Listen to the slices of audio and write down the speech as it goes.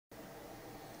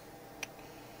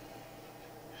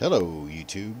Hello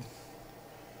YouTube.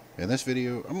 In this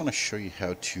video I'm going to show you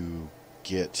how to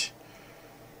get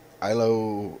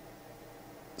iolo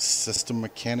System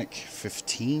Mechanic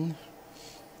 15.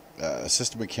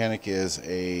 System Mechanic is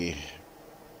a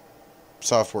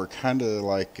software kind of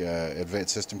like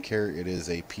Advanced System Care. It is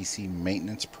a PC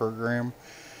maintenance program.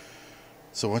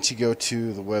 So once you go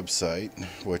to the website,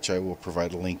 which I will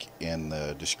provide a link in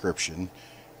the description,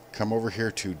 come over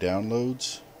here to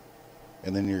downloads,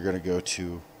 and then you're going to go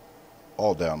to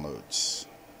all downloads,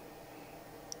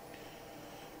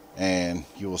 and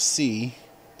you will see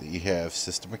that you have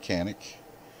System Mechanic,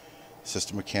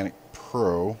 System Mechanic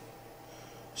Pro,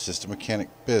 System Mechanic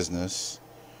Business,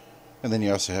 and then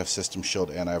you also have System Shield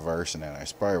Antivirus and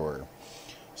Anti-Spyware.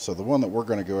 So the one that we're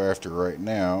going to go after right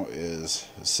now is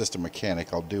System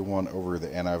Mechanic. I'll do one over the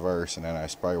antivirus and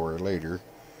anti-spyware later,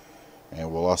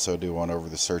 and we'll also do one over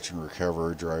the search and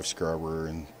recover, drive scrubber,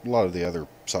 and a lot of the other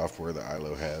software that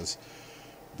iolo has.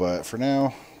 But for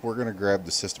now, we're going to grab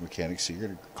the System Mechanic. So you're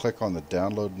going to click on the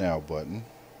Download Now button.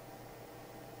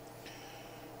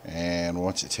 And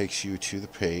once it takes you to the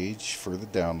page for the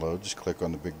download, just click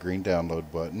on the big green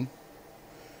download button.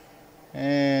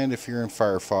 And if you're in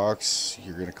Firefox,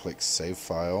 you're going to click Save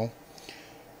File.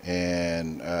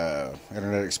 And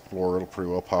Internet Explorer, it'll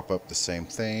pretty well pop up the same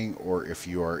thing. Or if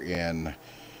you are in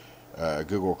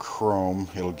Google Chrome,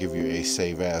 it'll give you a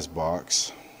Save As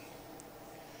box.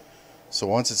 So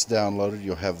once it's downloaded,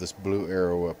 you'll have this blue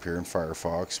arrow up here in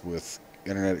Firefox. With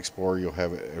Internet Explorer, you'll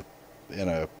have it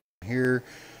in here,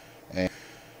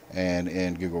 and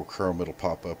in Google Chrome, it'll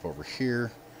pop up over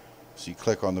here. So you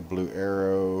click on the blue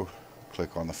arrow,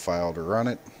 click on the file to run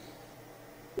it,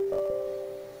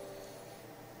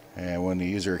 and when the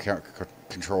user account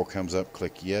control comes up,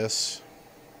 click yes.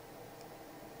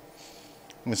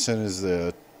 And as soon as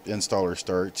the installer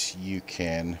starts, you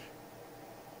can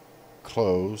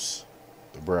close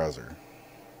the browser.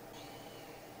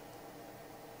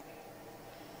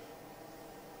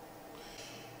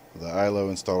 The iolo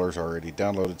installer is already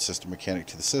downloaded System Mechanic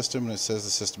to the system, and it says the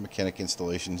System Mechanic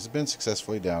installation has been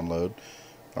successfully downloaded.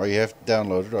 All you have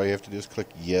to do is click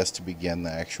yes to begin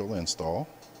the actual install.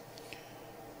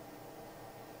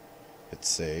 Hit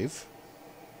save.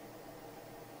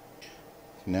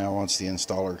 Now once the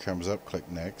installer comes up, click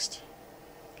next.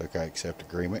 Click I accept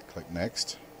agreement, click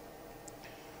next.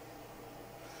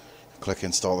 Click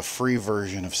install the free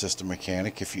version of System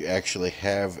Mechanic. If you actually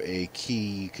have a key,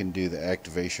 you can do the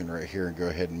activation right here and go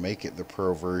ahead and make it the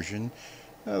pro version.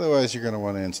 Otherwise, you're going to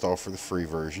want to install for the free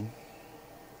version.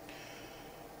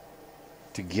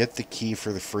 To get the key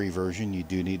for the free version, you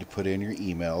do need to put in your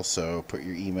email. So put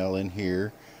your email in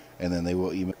here, and then they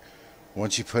will email.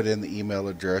 Once you put in the email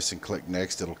address and click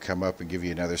next, it'll come up and give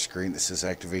you another screen that says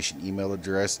activation email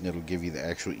address, and it'll give you the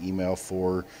actual email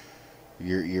for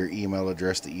your email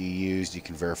address that you used. You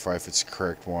can verify if it's the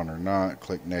correct one or not.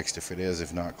 Click next if it is.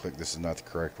 If not, click this is not the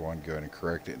correct one. Go ahead and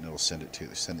correct it, and it'll send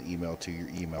the email to your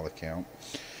email account.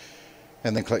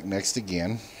 And then click next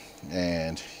again,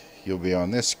 and you'll be on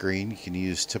this screen. You can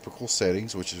use typical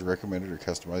settings, which is recommended, or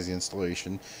customize the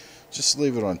installation. Just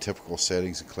leave it on typical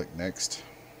settings and click next.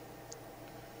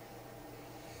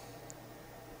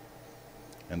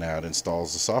 And now it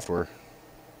installs the software.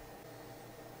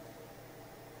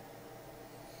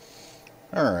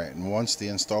 Alright, and once the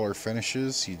installer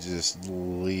finishes, you just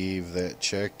leave that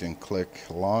checked and click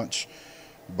launch.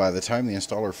 By the time the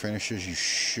installer finishes, you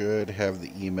should have the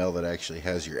email that actually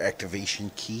has your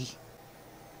activation key.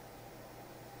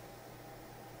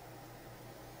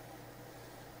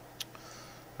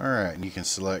 Alright, and you can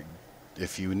select,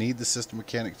 if you need the System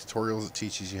Mechanic tutorials that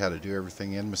teaches you how to do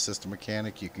everything in System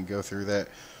Mechanic, you can go through that,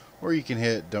 or you can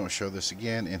hit don't show this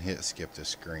again and hit skip this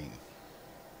screen.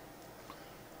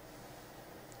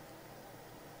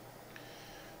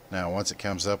 Now once it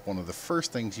comes up, one of the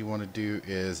first things you want to do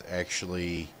is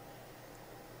actually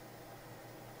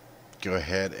go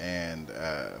ahead and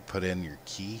put in your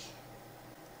key.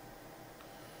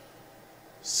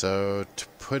 So to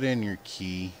put in your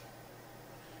key,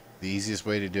 the easiest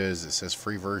way to do it is it says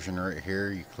free version right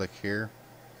here. You click here,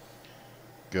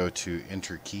 go to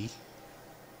enter key.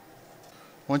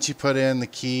 Once you put in the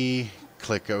key,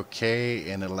 click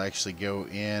OK, and it'll actually go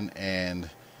in and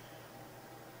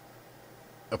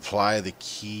apply the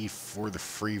key for the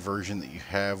free version that you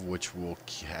have, which will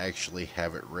actually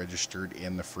have it registered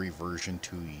in the free version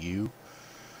to you,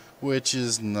 which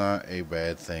is not a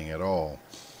bad thing at all.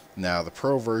 Now the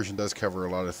pro version does cover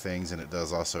a lot of things, and it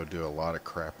does also do a lot of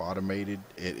crap automated.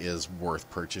 It is worth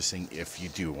purchasing if you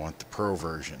do want the pro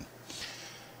version.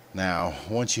 Now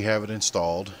once you have it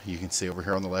installed, you can see over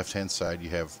here on the left hand side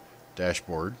you have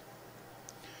dashboard,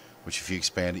 which if you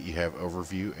expand it, you have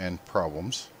overview and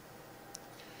problems.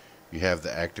 You have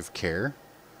the active care,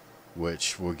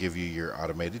 which will give you your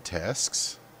automated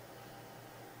tasks.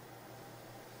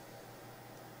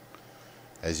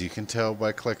 As you can tell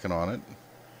by clicking on it,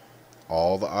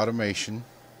 all the automation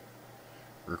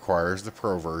requires the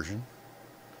Pro version.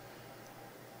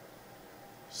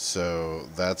 So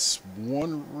that's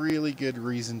one really good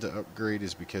reason to upgrade,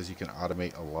 is because you can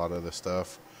automate a lot of the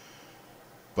stuff.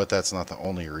 But that's not the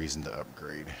only reason to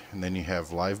upgrade. And then you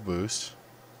have Live Boost,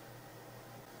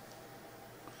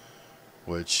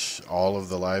 which all of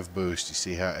the Live Boost, you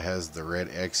see how it has the red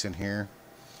X in here?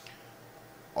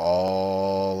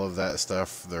 All of that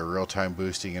stuff, the real-time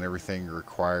boosting and everything,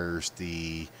 requires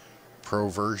the Pro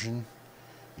version.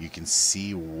 You can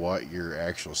see what your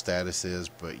actual status is,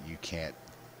 but you can't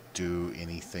do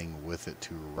anything with it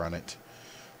to run it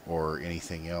or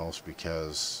anything else,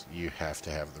 because you have to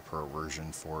have the Pro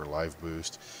version for Live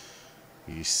Boost.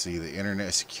 You see the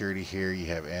internet security here, you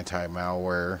have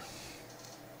anti-malware,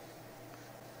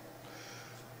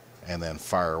 and then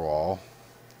firewall.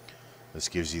 This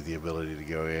gives you the ability to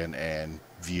go in and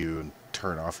view and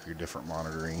turn off your different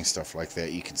monitoring, stuff like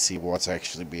that. You can see what's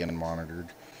actually being monitored.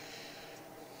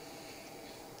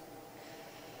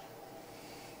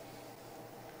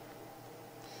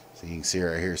 So you can see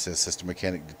right here, it says System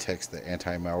Mechanic detects the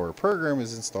anti-malware program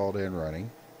is installed and running.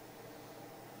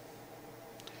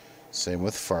 Same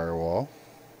with firewall.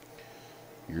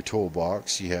 Your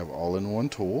toolbox, you have all-in-one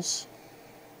tools.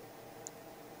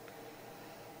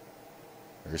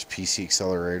 There's PC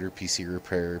Accelerator, PC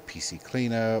Repair, PC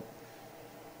Cleanup.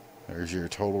 There's your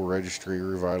Total Registry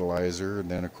Revitalizer, and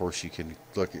then of course you can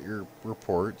look at your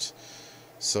reports.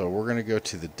 So we're going to go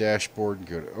to the dashboard and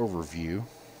go to Overview.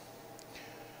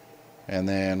 And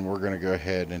then we're going to go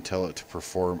ahead and tell it to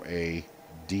perform a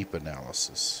deep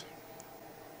analysis.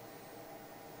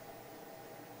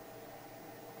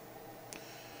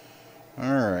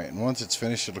 Alright, and once it's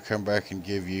finished, it'll come back and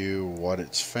give you what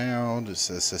it's found. It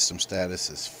says system status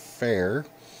is fair.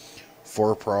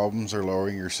 4 problems are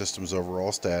lowering your system's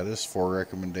overall status. 4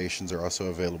 recommendations are also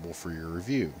available for your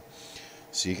review.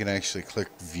 So you can actually click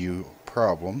View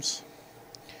Problems.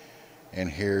 And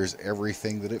here's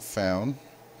everything that it found.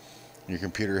 Your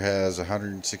computer has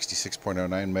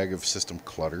 166.09 meg of system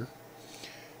clutter.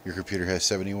 Your computer has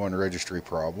 71 registry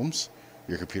problems.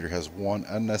 Your computer has 1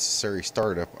 unnecessary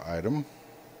startup item.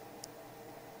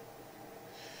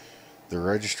 The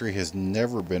registry has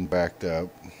never been backed up.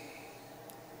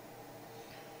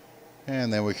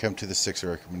 And then we come to the 6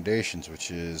 recommendations,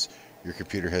 which is your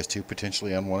computer has 2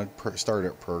 potentially unwanted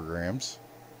startup programs.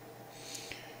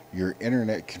 Your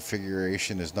internet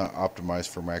configuration is not optimized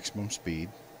for maximum speed.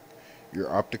 Your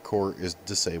optic-core is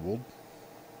disabled.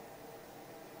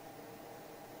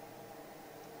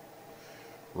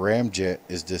 Ramjet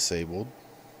is disabled.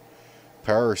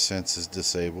 Power Sense is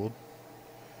disabled.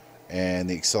 And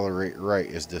the Accelerate Write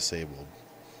is disabled.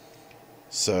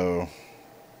 So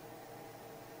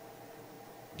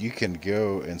you can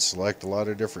go and select a lot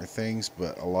of different things,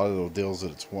 but a lot of the deals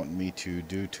that it's wanting me to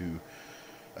do to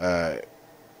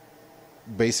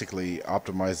basically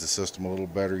optimize the system a little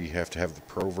better, you have to have the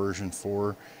Pro version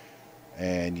for.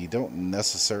 And you don't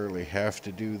necessarily have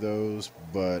to do those,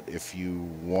 but if you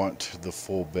want the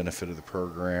full benefit of the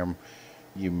program,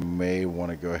 you may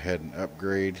want to go ahead and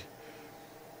upgrade.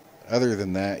 Other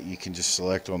than that, you can just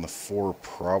select on the 4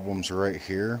 problems right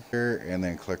here and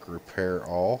then click Repair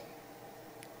All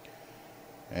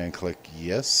and click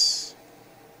Yes.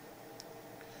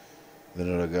 Then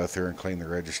it'll go through and clean the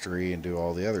registry and do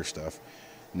all the other stuff.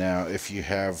 Now, if you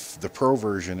have the Pro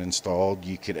version installed,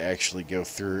 you could actually go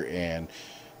through and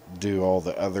do all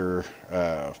the other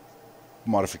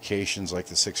modifications, like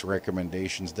the 6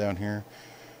 recommendations down here,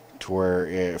 to where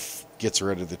it gets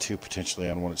rid of the 2 potentially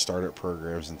unwanted startup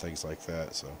programs and things like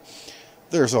that. So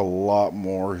there's a lot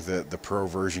more that the Pro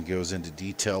version goes into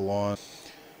detail on.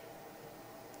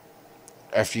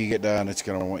 After you get done, it's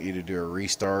going to want you to do a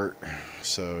restart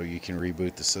so you can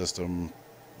reboot the system,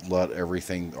 let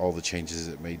everything, all the changes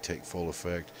it made, take full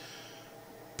effect.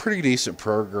 Pretty decent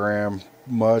program.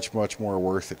 Much more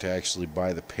worth it to actually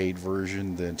buy the paid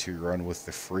version than to run with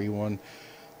the free one.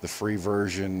 The free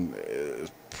version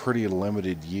is pretty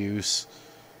limited use,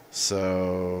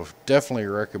 so definitely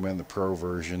recommend the Pro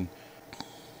version.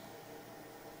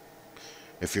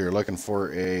 If you're looking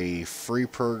for a free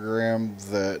program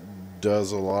that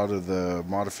does a lot of the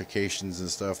modifications and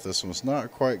stuff, this one's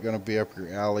not quite going to be up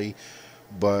your alley.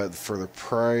 But for the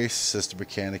price, System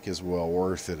Mechanic is well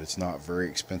worth it. It's not very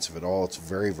expensive at all. It's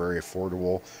very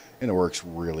affordable, and it works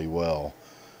really well.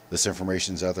 This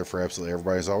information is out there for absolutely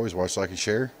everybody. As always, watch, like, and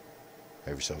share.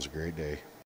 Have yourselves a great day.